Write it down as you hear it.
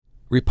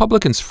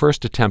Republicans'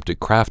 first attempt at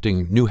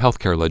crafting new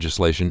healthcare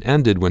legislation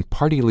ended when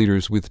party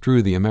leaders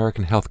withdrew the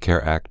American Health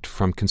Care Act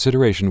from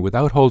consideration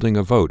without holding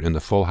a vote in the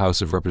full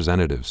House of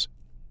Representatives.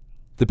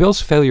 The bill's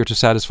failure to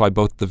satisfy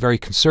both the very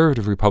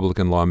conservative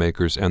Republican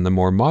lawmakers and the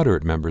more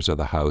moderate members of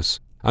the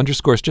House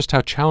underscores just how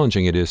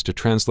challenging it is to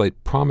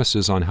translate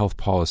promises on health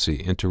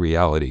policy into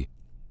reality.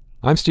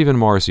 I'm Stephen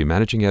Morrissey,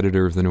 managing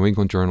editor of the New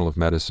England Journal of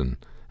Medicine,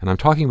 and I'm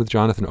talking with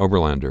Jonathan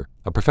Oberlander,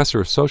 a professor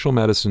of social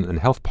medicine and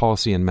health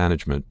policy and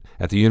management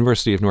at the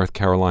University of North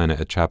Carolina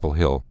at Chapel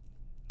Hill.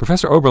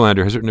 Professor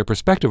Oberlander has written a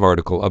perspective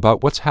article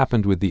about what's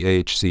happened with the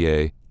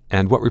AHCA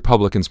and what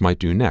Republicans might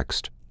do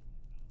next.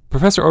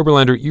 Professor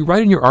Oberlander, you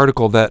write in your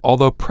article that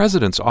although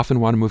presidents often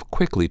want to move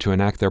quickly to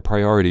enact their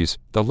priorities,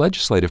 the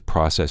legislative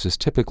process is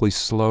typically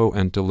slow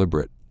and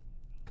deliberate.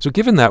 So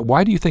given that,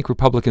 why do you think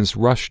Republicans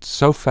rushed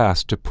so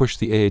fast to push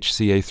the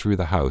AHCA through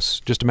the House?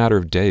 Just a matter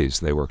of days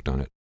they worked on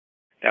it.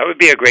 That would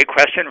be a great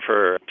question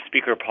for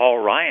Speaker Paul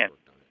Ryan.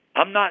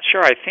 I'm not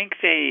sure. I think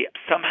they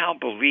somehow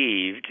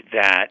believed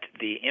that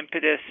the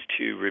impetus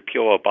to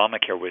repeal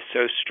Obamacare was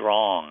so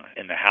strong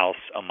in the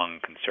House among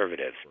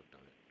conservatives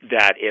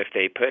that if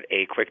they put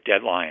a quick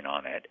deadline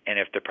on it, and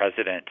if the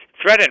president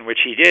threatened, which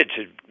he did,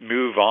 to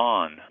move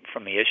on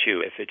from the issue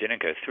if it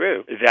didn't go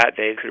through, that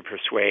they could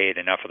persuade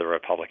enough of the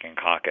Republican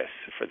caucus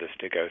for this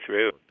to go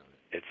through.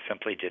 It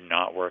simply did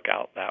not work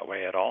out that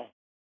way at all.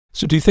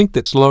 So do you think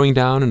that slowing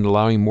down and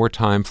allowing more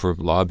time for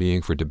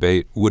lobbying, for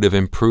debate, would have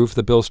improved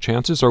the bill's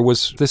chances, or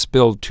was this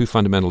bill too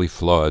fundamentally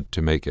flawed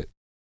to make it?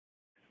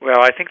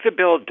 Well, I think the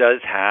bill does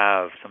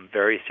have some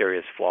very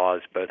serious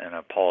flaws, both in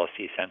a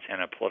policy sense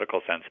and a political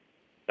sense.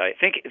 I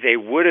think they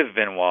would have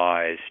been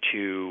wise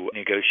to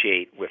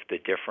negotiate with the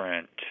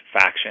different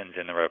factions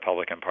in the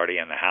Republican Party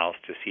and the House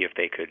to see if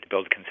they could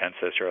build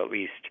consensus or at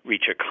least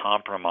reach a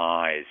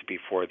compromise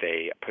before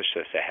they push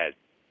this ahead.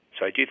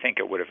 So I do think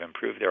it would have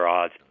improved their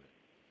odds.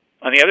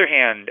 On the other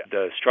hand,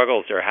 the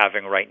struggles they're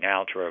having right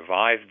now to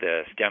revive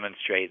this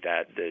demonstrate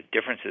that the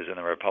differences in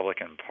the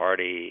Republican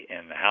Party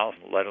in the House,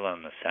 let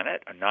alone the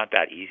Senate, are not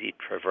that easy to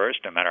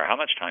traverse, no matter how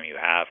much time you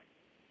have.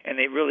 And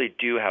they really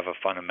do have a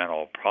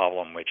fundamental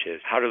problem, which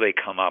is how do they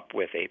come up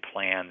with a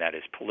plan that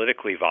is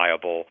politically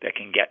viable, that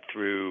can get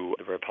through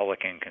the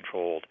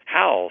Republican-controlled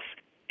House,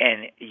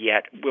 and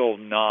yet will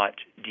not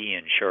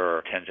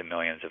de-insure tens of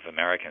millions of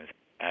Americans.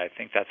 I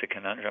think that's a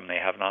conundrum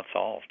they have not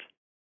solved.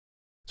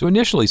 So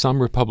initially,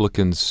 some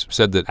Republicans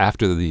said that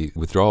after the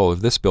withdrawal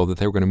of this bill that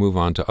they were going to move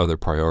on to other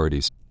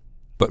priorities.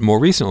 But more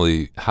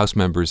recently, House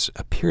members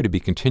appear to be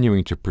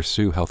continuing to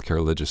pursue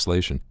healthcare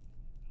legislation.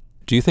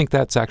 Do you think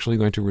that's actually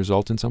going to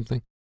result in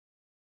something?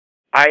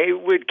 I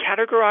would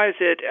categorize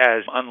it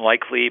as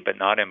unlikely but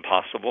not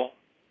impossible.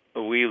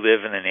 We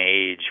live in an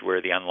age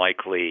where the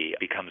unlikely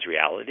becomes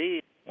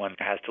reality. One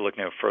has to look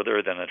no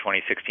further than the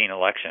 2016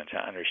 election to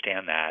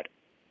understand that.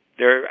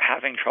 They're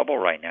having trouble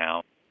right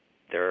now.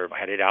 They're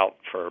headed out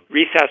for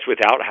recess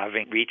without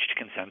having reached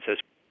consensus,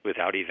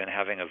 without even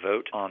having a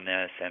vote on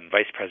this. And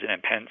Vice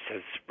President Pence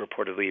has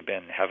reportedly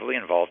been heavily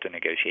involved in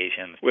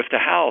negotiations with the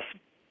House.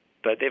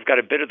 But they've got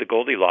a bit of the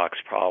Goldilocks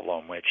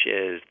problem, which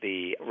is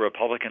the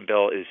Republican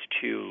bill is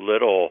too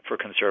little for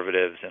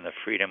conservatives in the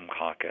Freedom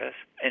Caucus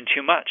and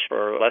too much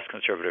for less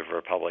conservative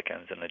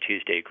Republicans in the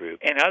Tuesday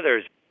Group and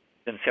others.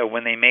 And so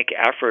when they make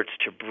efforts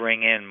to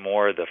bring in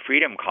more of the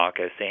Freedom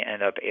Caucus, they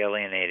end up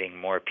alienating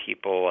more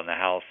people in the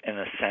House in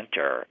the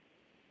center.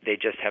 They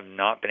just have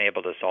not been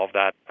able to solve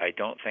that. I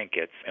don't think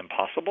it's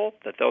impossible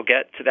that they'll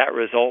get to that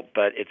result,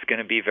 but it's going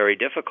to be very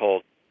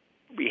difficult.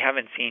 We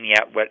haven't seen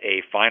yet what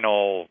a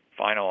final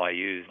I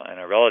use in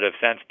a relative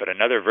sense, but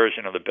another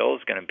version of the bill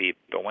is going to be.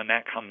 But when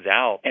that comes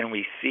out and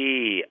we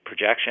see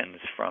projections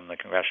from the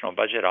Congressional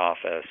Budget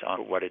Office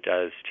on what it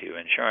does to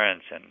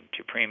insurance and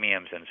to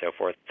premiums and so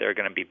forth, they're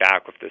going to be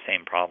back with the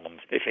same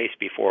problems they faced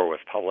before with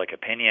public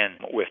opinion,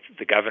 with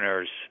the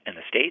governors in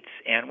the states,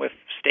 and with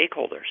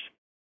stakeholders.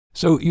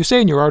 So you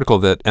say in your article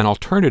that an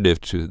alternative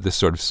to this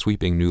sort of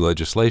sweeping new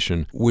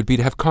legislation would be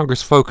to have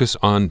Congress focus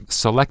on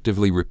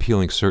selectively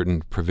repealing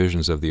certain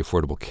provisions of the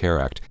Affordable Care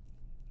Act.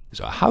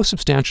 So how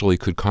substantially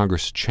could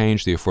Congress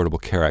change the Affordable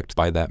Care Act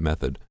by that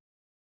method?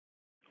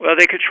 Well,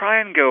 they could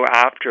try and go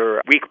after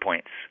weak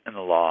points in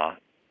the law.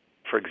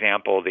 For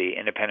example, the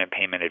Independent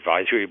Payment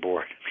Advisory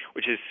Board,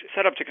 which is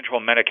set up to control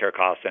Medicare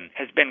costs and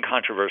has been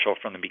controversial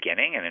from the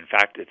beginning. And in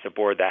fact, it's a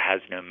board that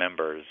has no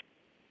members.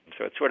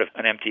 So it's sort of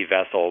an empty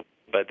vessel.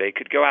 But they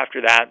could go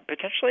after that.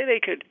 Potentially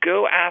they could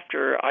go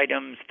after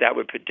items that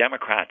would put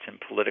Democrats in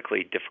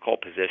politically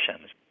difficult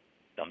positions.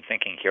 I'm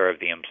thinking here of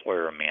the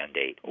employer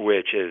mandate,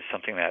 which is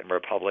something that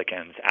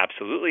Republicans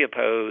absolutely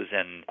oppose,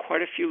 and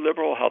quite a few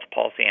liberal health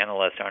policy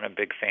analysts aren't a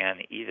big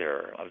fan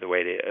either of the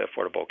way the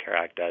Affordable Care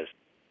Act does.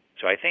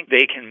 So I think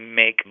they can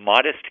make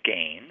modest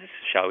gains,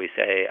 shall we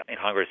say, in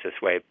Congress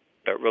this way,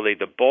 but really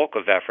the bulk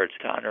of efforts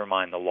to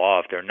undermine the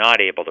law, if they're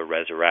not able to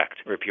resurrect,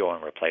 repeal,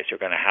 and replace,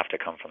 are going to have to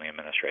come from the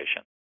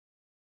administration.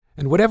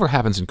 And whatever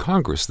happens in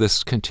Congress,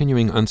 this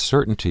continuing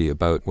uncertainty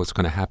about what's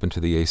going to happen to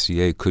the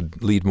ACA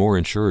could lead more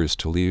insurers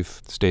to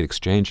leave state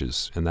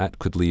exchanges, and that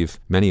could leave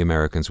many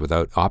Americans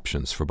without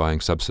options for buying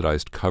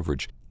subsidized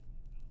coverage.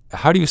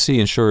 How do you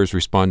see insurers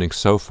responding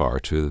so far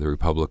to the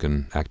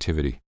Republican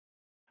activity?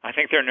 I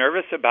think they're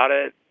nervous about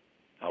it.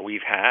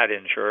 We've had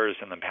insurers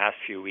in the past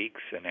few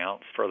weeks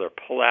announce further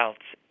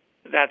pullouts.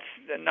 That's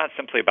not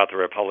simply about the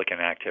Republican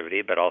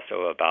activity, but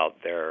also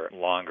about their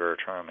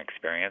longer-term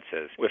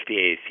experiences with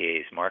the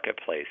ACA's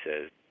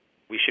marketplaces.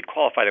 We should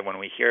qualify that when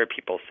we hear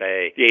people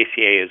say the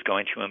ACA is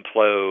going to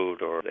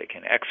implode or they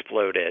can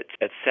explode it,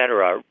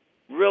 etc.,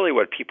 really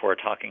what people are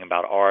talking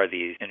about are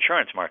these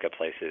insurance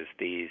marketplaces,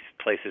 these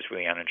places where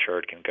the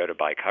uninsured can go to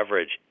buy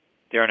coverage.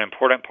 They're an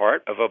important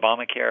part of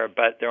Obamacare,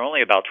 but there are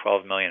only about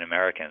 12 million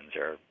Americans,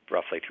 or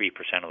roughly 3%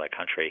 of the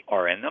country,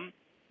 are in them.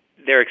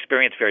 Their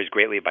experience varies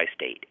greatly by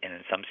state, and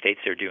in some states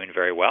they're doing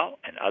very well,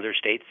 and other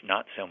states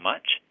not so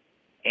much.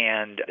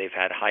 And they've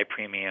had high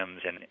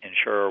premiums and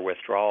insurer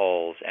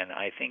withdrawals, and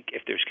I think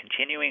if there's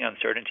continuing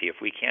uncertainty,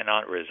 if we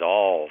cannot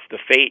resolve the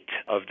fate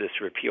of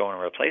this repeal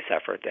and replace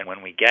effort, then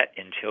when we get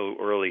into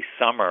early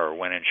summer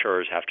when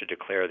insurers have to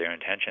declare their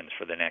intentions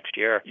for the next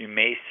year, you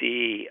may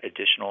see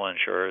additional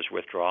insurers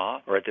withdraw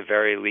or at the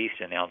very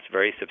least announce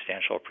very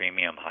substantial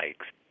premium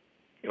hikes.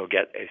 You'll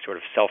get a sort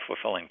of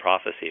self-fulfilling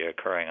prophecy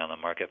occurring on the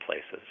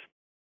marketplaces.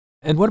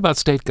 And what about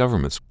state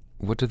governments?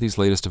 What do these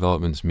latest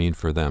developments mean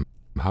for them?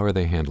 How are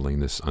they handling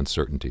this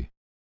uncertainty?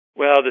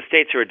 Well, the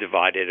states are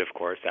divided, of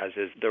course, as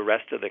is the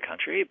rest of the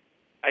country.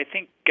 I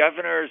think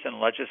governors and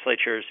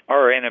legislatures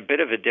are in a bit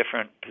of a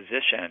different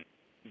position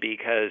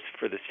because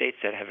for the states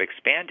that have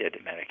expanded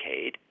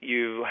Medicaid,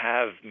 you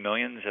have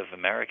millions of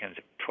Americans,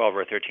 12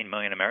 or 13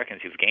 million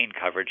Americans who've gained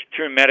coverage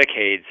through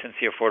Medicaid since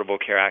the Affordable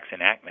Care Act's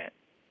enactment.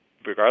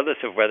 Regardless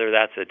of whether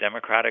that's a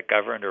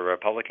Democratic-governed or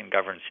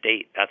Republican-governed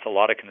state, that's a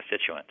lot of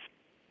constituents.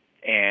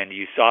 And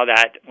you saw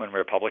that when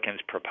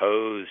Republicans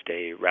proposed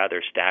a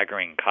rather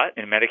staggering cut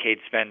in Medicaid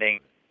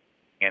spending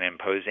and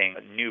imposing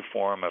a new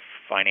form of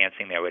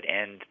financing that would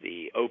end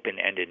the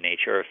open-ended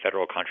nature of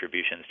federal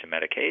contributions to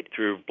Medicaid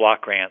through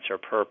block grants or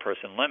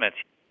per-person limits.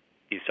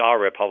 You saw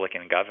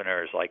Republican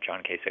governors like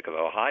John Kasich of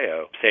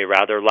Ohio say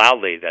rather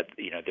loudly that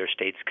their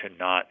states could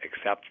not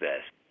accept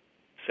this.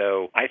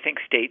 So I think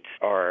states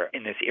are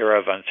in this era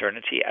of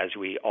uncertainty, as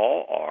we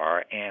all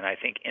are, and I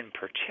think in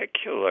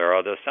particular,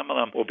 although some of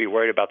them will be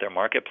worried about their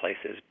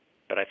marketplaces,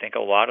 but I think a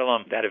lot of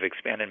them that have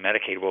expanded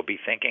Medicaid will be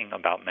thinking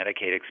about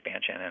Medicaid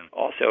expansion and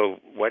also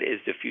what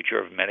is the future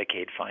of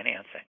Medicaid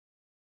financing.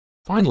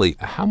 Finally,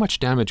 how much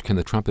damage can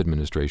the Trump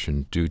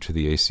administration do to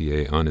the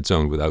ACA on its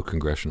own without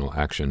congressional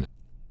action?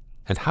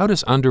 And how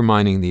does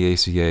undermining the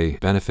ACA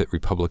benefit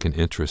Republican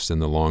interests in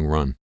the long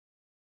run?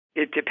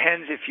 It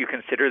depends if you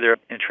consider their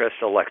interests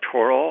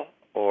electoral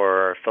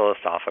or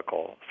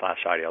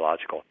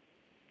philosophical/ideological.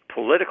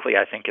 Politically,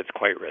 I think it's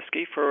quite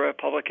risky for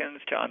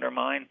Republicans to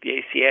undermine the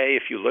ACA.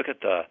 If you look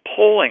at the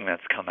polling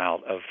that's come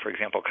out of, for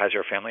example,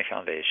 Kaiser Family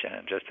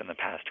Foundation just in the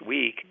past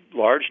week,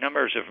 large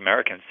numbers of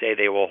Americans say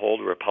they will hold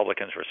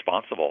Republicans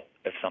responsible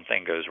if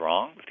something goes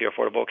wrong with the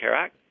Affordable Care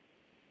Act.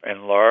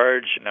 And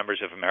large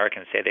numbers of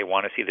Americans say they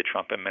want to see the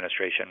Trump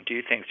administration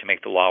do things to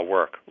make the law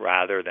work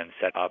rather than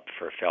set up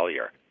for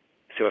failure.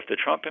 So if the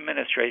Trump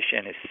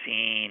administration is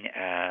seen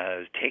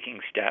as taking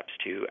steps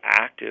to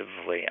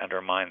actively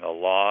undermine the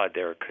law,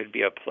 there could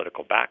be a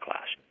political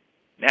backlash.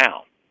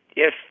 Now,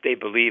 if they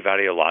believe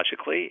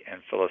ideologically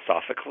and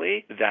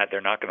philosophically that they're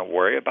not going to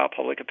worry about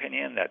public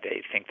opinion, that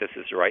they think this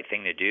is the right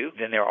thing to do,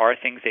 then there are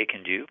things they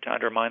can do to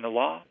undermine the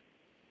law.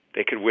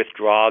 They could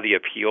withdraw the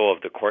appeal of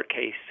the court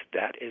case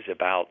that is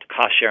about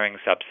cost-sharing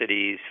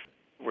subsidies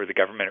where the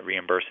government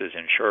reimburses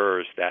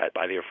insurers that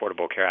by the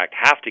Affordable Care Act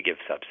have to give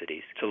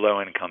subsidies to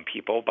low-income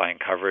people buying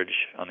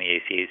coverage on the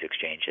ACA's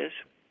exchanges.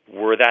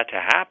 Were that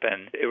to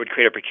happen, it would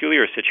create a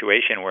peculiar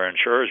situation where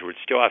insurers would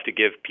still have to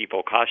give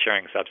people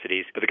cost-sharing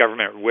subsidies, but the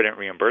government wouldn't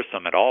reimburse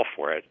them at all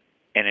for it,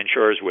 and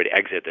insurers would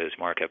exit those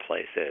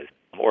marketplaces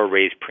or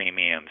raise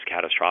premiums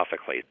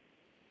catastrophically.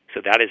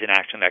 So that is an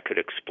action that could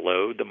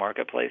explode the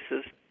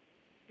marketplaces.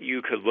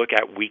 You could look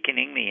at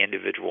weakening the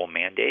individual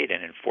mandate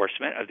and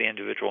enforcement of the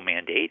individual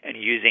mandate and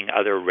using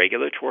other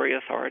regulatory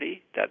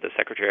authority that the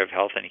Secretary of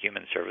Health and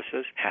Human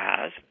Services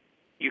has.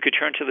 You could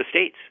turn to the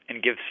states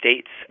and give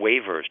states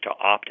waivers to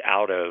opt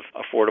out of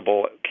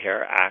Affordable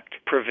Care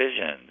Act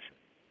provisions.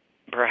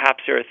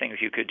 Perhaps there are things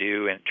you could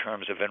do in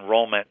terms of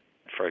enrollment.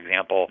 For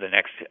example, the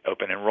next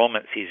open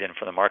enrollment season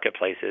for the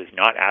marketplaces,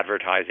 not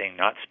advertising,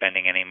 not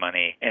spending any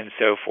money, and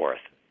so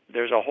forth.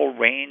 There's a whole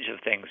range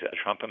of things that the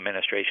Trump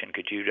administration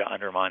could do to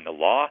undermine the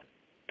law.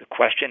 The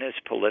question is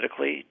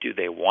politically, do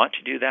they want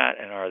to do that,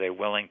 and are they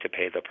willing to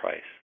pay the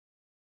price?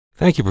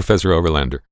 Thank you, Professor Oberlander.